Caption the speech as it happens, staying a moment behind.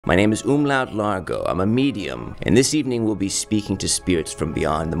My name is Umlaut Largo. I'm a medium, and this evening we'll be speaking to spirits from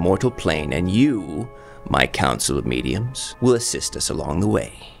beyond the mortal plane, and you, my council of mediums, will assist us along the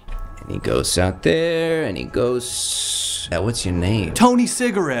way. And he goes out there, and he goes... what's your name? Tony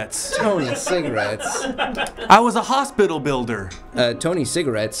Cigarettes. Tony Cigarettes. I was a hospital builder. Tony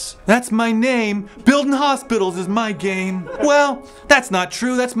Cigarettes. That's my name. Building hospitals is my game. Well, that's not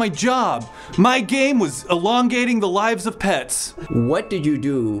true. That's my job. My game was elongating the lives of pets. What did you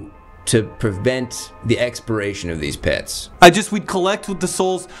do to prevent the expiration of these pets? We'd collect with the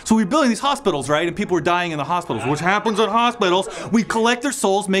souls. So we're building these hospitals, right? And people were dying in the hospitals, which happens in hospitals. We'd collect their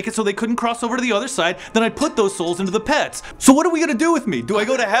souls, make it so they couldn't cross over to the other side. Then I'd put those souls into the pets. So what are we gonna do with me? Do I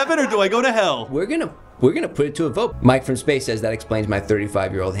go to heaven or do I go to hell? We're gonna put it to a vote. Mike from Space says that explains my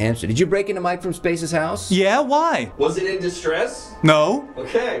 35-year-old hamster. Did you break into Mike from Space's house? Yeah, why? Was it in distress? No.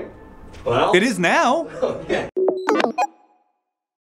 Okay. Well. It is now. Okay.